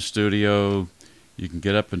dogs are in the studio. You can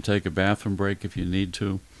get up and take a bathroom break if you need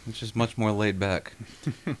to. It's just much more laid back.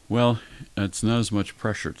 Well, it's not as much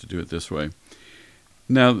pressure to do it this way.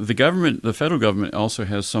 Now, the federal government also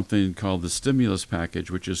has something called the stimulus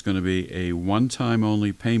package, which is going to be a one-time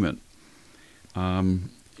only payment. And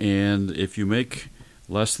if you make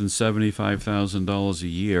less than $75,000 a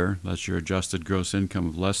year, that's your adjusted gross income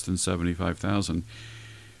of less than $75,000,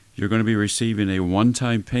 you're going to be receiving a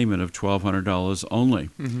one-time payment of $1,200 only.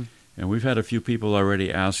 Mm-hmm. And we've had a few people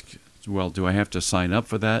already ask, well, do I have to sign up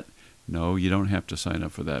for that? No, you don't have to sign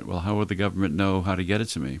up for that. Well, how would the government know how to get it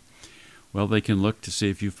to me? Well, they can look to see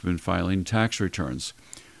if you've been filing tax returns.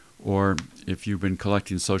 Or if you've been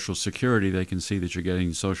collecting Social Security, they can see that you're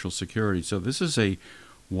getting Social Security. So this is a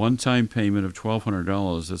one-time payment of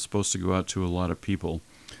 $1,200 that's supposed to go out to a lot of people.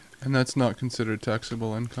 And that's not considered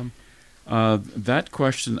taxable income? That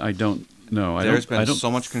question, I don't know. There's been so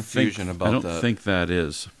much confusion about that. I don't think that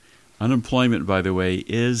is. Unemployment, by the way,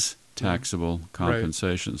 is taxable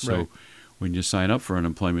compensation. Right. So right. When you sign up for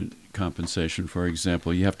unemployment compensation, for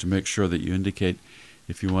example, you have to make sure that you indicate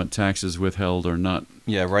if you want taxes withheld or not.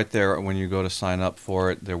 Yeah, right there when you go to sign up for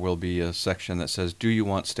it, there will be a section that says, do you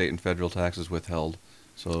want state and federal taxes withheld?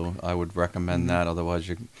 So I would recommend that. Otherwise,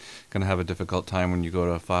 you're going to have a difficult time when you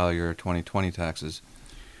go to file your 2020 taxes.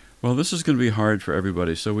 Well, this is going to be hard for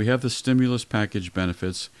everybody. So we have the stimulus package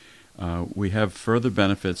benefits. We have further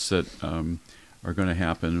benefits that are going to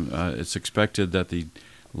happen. It's expected that the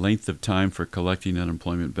length of time for collecting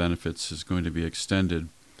unemployment benefits is going to be extended.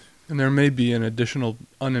 And there may be an additional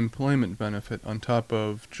unemployment benefit on top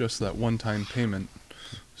of just that one-time payment.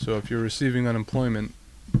 So if you're receiving unemployment,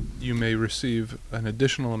 you may receive an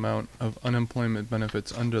additional amount of unemployment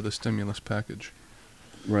benefits under the stimulus package.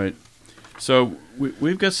 Right. So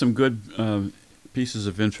we've got some good pieces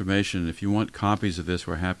of information. If you want copies of this,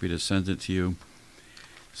 we're happy to send it to you.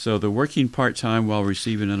 So the working part-time while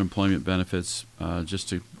receiving unemployment benefits, just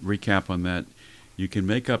to recap on that, you can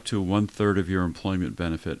make up to 1/3 of your employment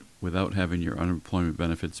benefit without having your unemployment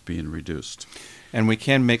benefits being reduced. And we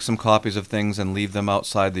can make some copies of things and leave them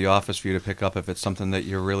outside the office for you to pick up if it's something that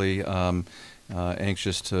you're really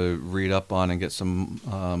anxious to read up on and get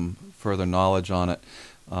some further knowledge on it.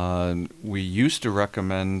 We used to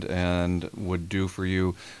recommend and would do for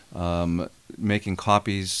you making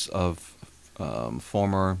copies of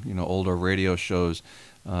former, older radio shows.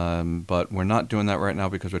 But we're not doing that right now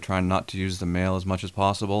because we're trying not to use the mail as much as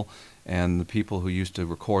possible, and the people who used to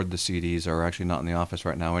record the CDs are actually not in the office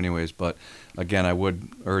right now anyways. But again, I would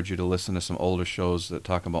urge you to listen to some older shows that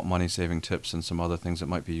talk about money-saving tips and some other things that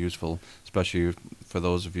might be useful, especially for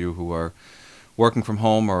those of you who are working from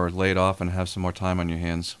home or laid off and have some more time on your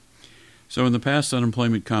hands. So in the past,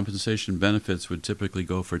 unemployment compensation benefits would typically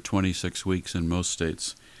go for 26 weeks in most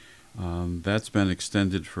states. That's been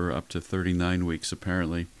extended for up to 39 weeks,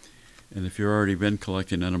 apparently. And if you've already been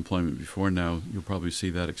collecting unemployment before now, you'll probably see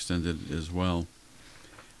that extended as well.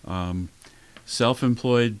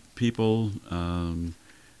 Self-employed people,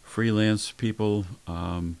 freelance people,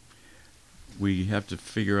 we have to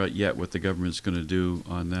figure out yet what the government's going to do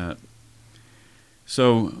on that.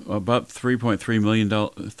 So about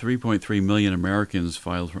 3.3 million Americans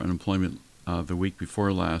filed for unemployment the week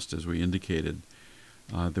before last, as we indicated.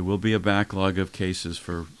 There will be a backlog of cases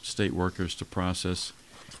for state workers to process.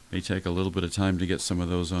 May take a little bit of time to get some of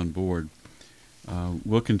those on board.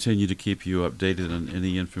 We'll continue to keep you updated on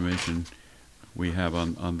any information we have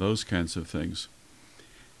on those kinds of things.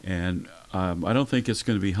 And I don't think it's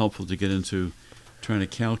going to be helpful to get into trying to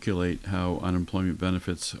calculate how unemployment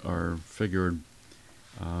benefits are figured.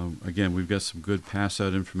 Again, we've got some good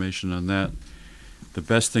pass-out information on that. The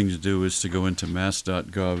best thing to do is to go into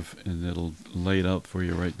mass.gov, and it'll lay it out for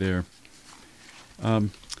you right there.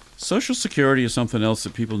 Social Security is something else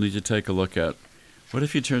that people need to take a look at. What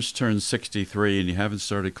if you just turned 63 and you haven't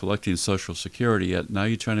started collecting Social Security yet? Now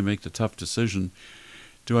you're trying to make the tough decision.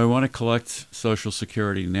 Do I want to collect Social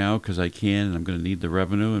Security now because I can and I'm going to need the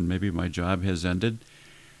revenue and maybe my job has ended?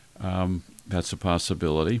 That's a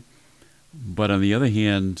possibility. But on the other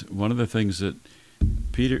hand, one of the things that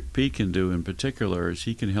Pete can do in particular is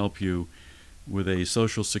he can help you with a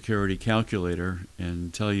Social Security calculator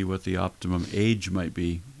and tell you what the optimum age might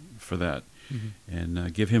be for that. Mm-hmm.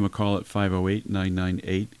 And give him a call at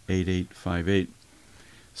 508-998-8858.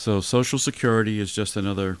 So Social Security is just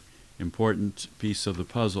another important piece of the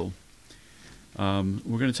puzzle. We're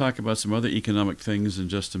going to talk about some other economic things in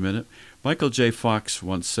just a minute. Michael J. Fox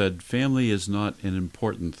once said, "Family is not an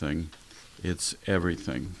important thing, it's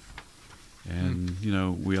everything." And,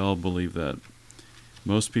 we all believe that.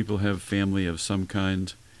 Most people have family of some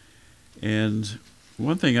kind. And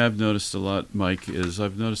one thing I've noticed a lot, Mike, is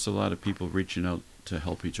I've noticed a lot of people reaching out to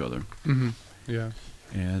help each other. Mm-hmm. Yeah.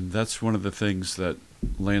 And that's one of the things that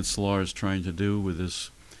Lance Law is trying to do with this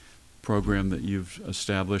program that you've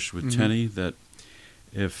established with Tenny, that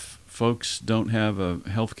if folks don't have a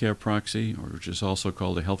healthcare proxy, or which is also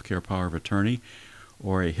called a healthcare power of attorney,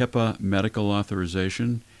 or a HIPAA medical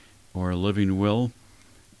authorization, or a living will,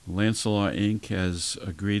 Lance Law Inc. has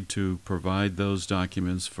agreed to provide those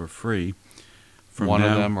documents for free. From one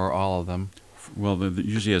of them or all of them? Well,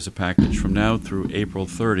 usually as a package from now through April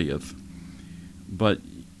 30th. But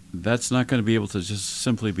that's not going to be able to just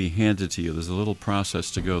simply be handed to you. There's a little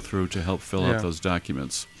process to go through to help fill out those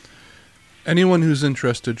documents. Anyone who's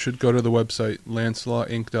interested should go to the website,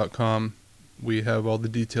 lancelawinc.com. We have all the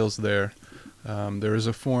details there. There is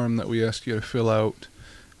a form that we ask you to fill out,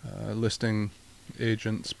 listing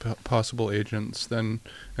agents, possible agents. Then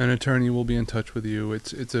an attorney will be in touch with you.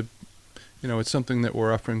 It's something that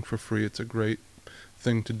we're offering for free. It's a great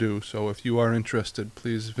thing to do. So if you are interested,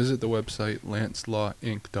 please visit the website,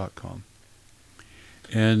 lancelawinc.com.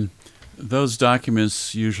 And those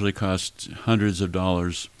documents usually cost hundreds of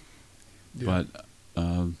dollars, but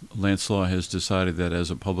Lance Law has decided that as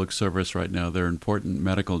a public service right now, they're important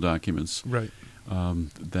medical documents. Right.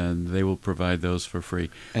 then they will provide those for free.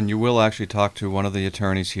 And you will actually talk to one of the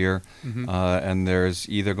attorneys here, and there's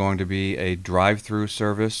either going to be a drive-through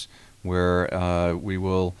service where we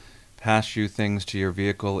will pass you things to your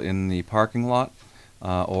vehicle in the parking lot,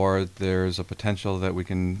 or there's a potential that we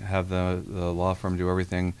can have the law firm do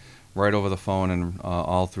everything right over the phone and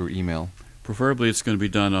all through email. Preferably it's going to be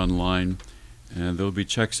done online, and there'll be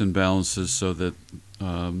checks and balances so that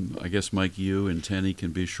I guess, Mike, you and Tenny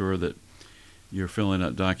can be sure that you're filling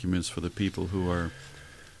out documents for the people who are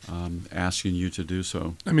asking you to do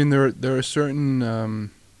so. I mean, there are certain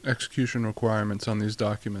execution requirements on these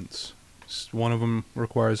documents. One of them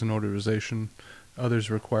requires an notarization. Others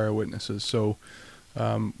require witnesses. So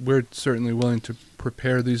we're certainly willing to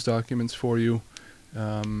prepare these documents for you.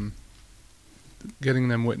 Getting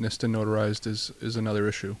them witnessed and notarized is another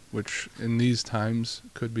issue, which in these times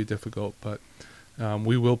could be difficult, but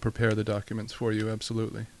we will prepare the documents for you,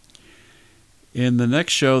 absolutely. In the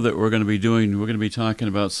next show that we're going to be doing, we're going to be talking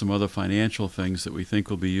about some other financial things that we think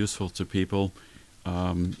will be useful to people.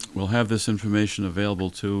 We'll have this information available,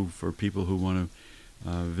 too, for people who want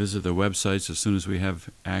to visit the websites. As soon as we have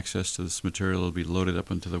access to this material, it'll be loaded up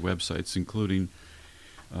onto the websites, including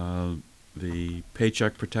the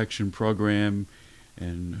Paycheck Protection Program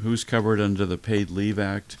and who's covered under the Paid Leave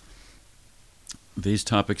Act. These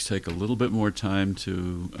topics take a little bit more time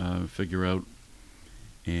to figure out,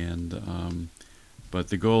 and but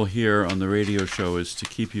the goal here on the radio show is to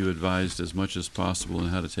keep you advised as much as possible on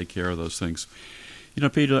how to take care of those things. You know,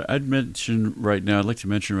 Pete, I'd like to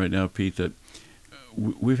mention right now, Pete, that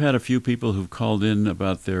we've had a few people who've called in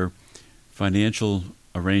about their financial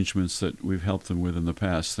arrangements that we've helped them with in the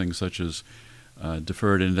past, things such as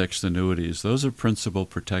deferred indexed annuities. Those are principal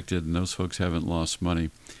protected, and those folks haven't lost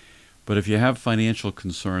money. But if you have financial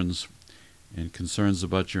concerns and concerns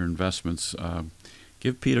about your investments,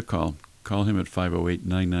 give Pete a call. Call him at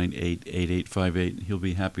 508-998-8858. He'll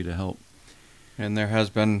be happy to help. And there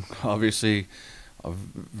has been, obviously, a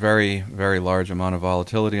very, very large amount of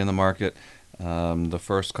volatility in the market. The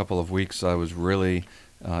first couple of weeks I was really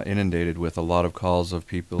inundated with a lot of calls of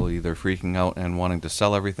people either freaking out and wanting to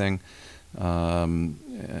sell everything.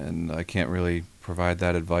 And I can't really provide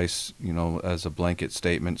that advice, as a blanket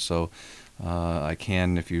statement. So I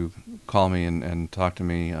can if you call me and talk to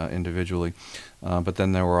me individually. But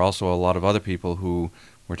then there were also a lot of other people who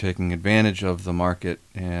were taking advantage of the market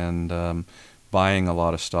and buying a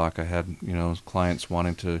lot of stock. I had, clients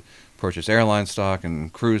wanting to purchase airline stock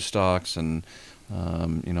and cruise stocks and,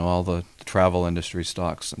 all the travel industry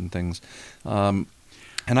stocks and things. And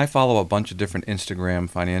I follow a bunch of different Instagram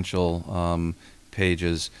financial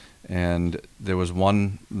pages, and there was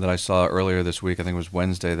one that I saw earlier this week, I think it was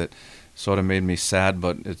Wednesday, that sort of made me sad,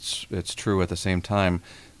 but it's true at the same time.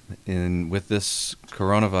 With this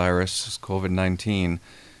coronavirus, COVID-19,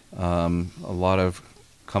 a lot of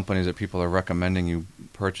companies that people are recommending you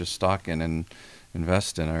purchase stock in and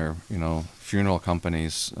invest in are, funeral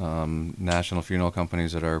companies, national funeral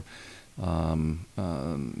companies that are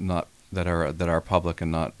not that are public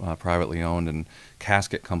and not privately owned, and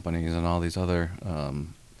casket companies and all these other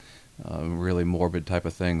really morbid type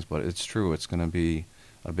of things. But it's true; it's going to be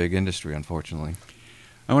a big industry, unfortunately.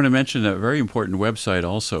 I want to mention a very important website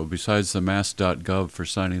also, besides the mass.gov for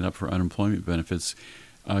signing up for unemployment benefits.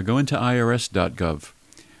 Go into irs.gov.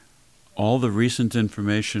 All the recent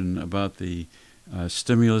information about the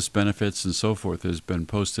stimulus benefits and so forth has been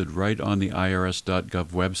posted right on the irs.gov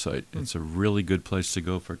website. It's a really good place to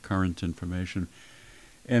go for current information.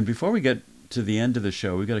 And before we get to the end of the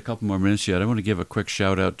show, we've got a couple more minutes yet. I want to give a quick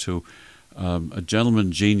shout out to a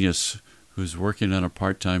gentleman genius who's working on a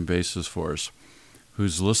part-time basis for us,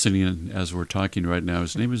 who's listening as we're talking right now.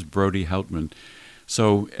 His name is Brody Houtman.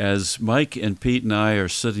 So as Mike and Pete and I are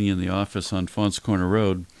sitting in the office on Faunce Corner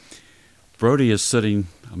Road, Brody is sitting,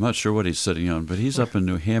 I'm not sure what he's sitting on, but he's up in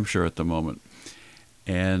New Hampshire at the moment.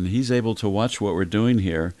 And he's able to watch what we're doing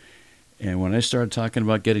here. And when I started talking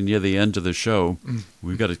about getting near the end of the show,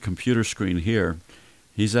 we've got a computer screen here.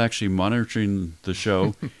 He's actually monitoring the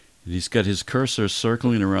show. And he's got his cursor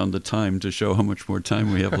circling around the time to show how much more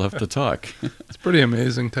time we have left to talk. It's pretty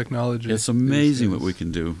amazing technology. It's amazing what we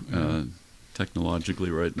can do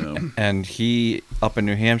technologically right now. And he, up in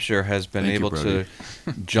New Hampshire, has been able to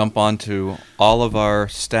jump onto all of our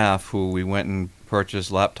staff who we went and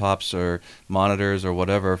purchased laptops or monitors or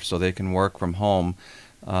whatever so they can work from home.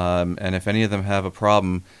 And if any of them have a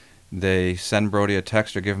problem, they send Brody a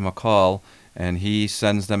text or give him a call, and he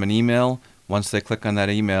sends them an email. Once they click on that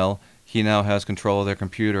email, he now has control of their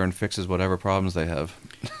computer and fixes whatever problems they have.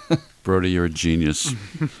 Brody, you're a genius.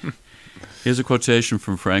 Here's a quotation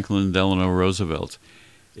from Franklin Delano Roosevelt.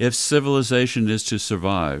 If civilization is to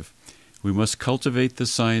survive, we must cultivate the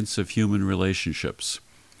science of human relationships,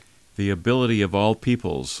 the ability of all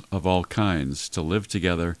peoples of all kinds to live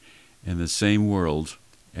together in the same world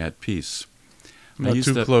at peace. Not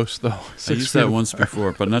too close, though. I used that once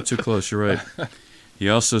before, but not too close. You're right. He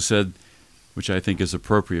also said, which I think is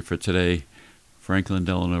appropriate for today, Franklin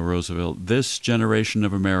Delano Roosevelt, this generation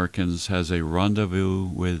of Americans has a rendezvous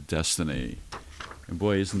with destiny. And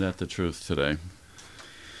boy, isn't that the truth today.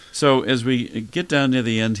 So as we get down near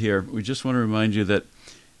the end here, we just want to remind you that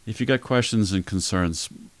if you got questions and concerns,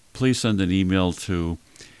 please send an email to,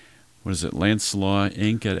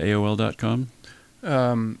 lancelawinc@aol.com?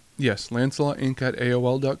 Yes,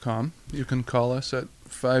 lancelawinc@aol.com. You can call us at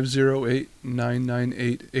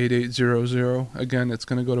 508-998-8800. Again, it's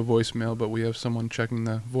going to go to voicemail, but we have someone checking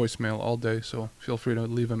the voicemail all day, so feel free to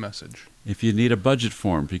leave a message. If you need a budget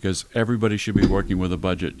form, because everybody should be working with a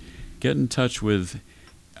budget, get in touch with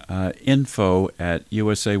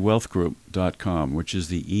info@usawealthgroup.com, which is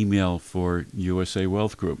the email for USA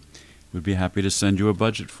Wealth Group. We'd be happy to send you a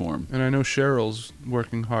budget form. And I know Cheryl's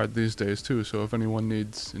working hard these days, too, so if anyone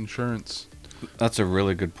needs insurance. That's a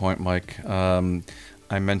really good point, Mike.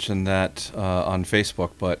 I mentioned that on Facebook,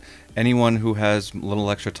 but anyone who has a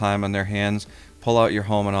little extra time on their hands, pull out your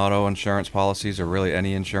home and auto insurance policies, or really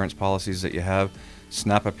any insurance policies that you have,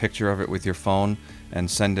 snap a picture of it with your phone,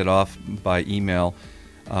 and send it off by email.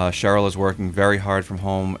 Cheryl is working very hard from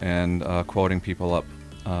home and quoting people up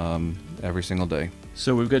every single day.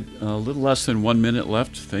 So we've got a little less than 1 minute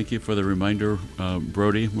left. Thank you for the reminder,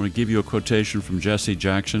 Brody. I'm going to give you a quotation from Jesse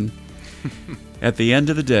Jackson. At the end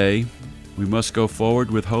of the day, we must go forward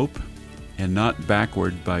with hope and not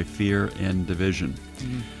backward by fear and division.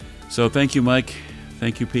 Mm-hmm. So thank you, Mike.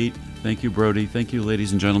 Thank you, Pete. Thank you, Brody. Thank you,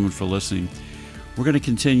 ladies and gentlemen, for listening. We're going to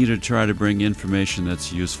continue to try to bring information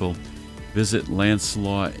that's useful. Visit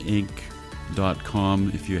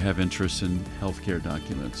lancelawinc.com if you have interest in healthcare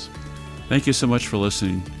documents. Thank you so much for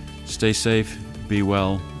listening. Stay safe, be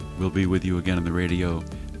well. We'll be with you again on the radio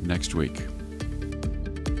next week.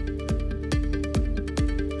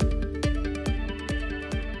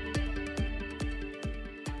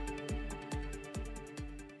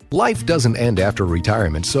 Life doesn't end after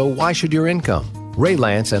retirement, so why should your income? Ray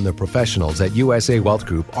Lance and the professionals at USA Wealth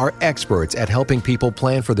Group are experts at helping people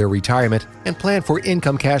plan for their retirement and plan for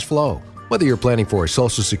income cash flow. Whether you're planning for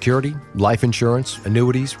Social Security, life insurance,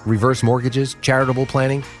 annuities, reverse mortgages, charitable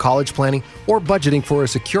planning, college planning, or budgeting for a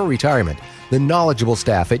secure retirement, the knowledgeable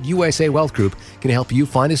staff at USA Wealth Group can help you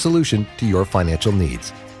find a solution to your financial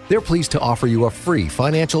needs. They're pleased to offer you a free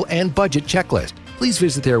financial and budget checklist. Please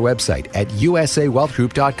visit their website at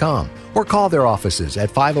usawealthgroup.com or call their offices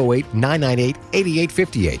at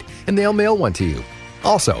 508-998-8858 and they'll mail one to you.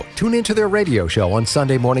 Also, tune into their radio show on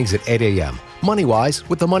Sunday mornings at 8 a.m., MoneyWise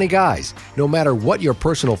with the Money Guys. No matter what your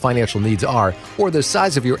personal financial needs are or the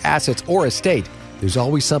size of your assets or estate, there's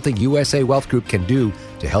always something USA Wealth Group can do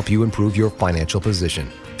to help you improve your financial position.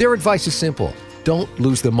 Their advice is simple. Don't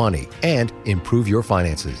lose the money and improve your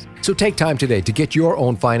finances. So take time today to get your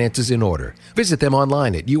own finances in order. Visit them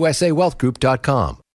online at usawealthgroup.com.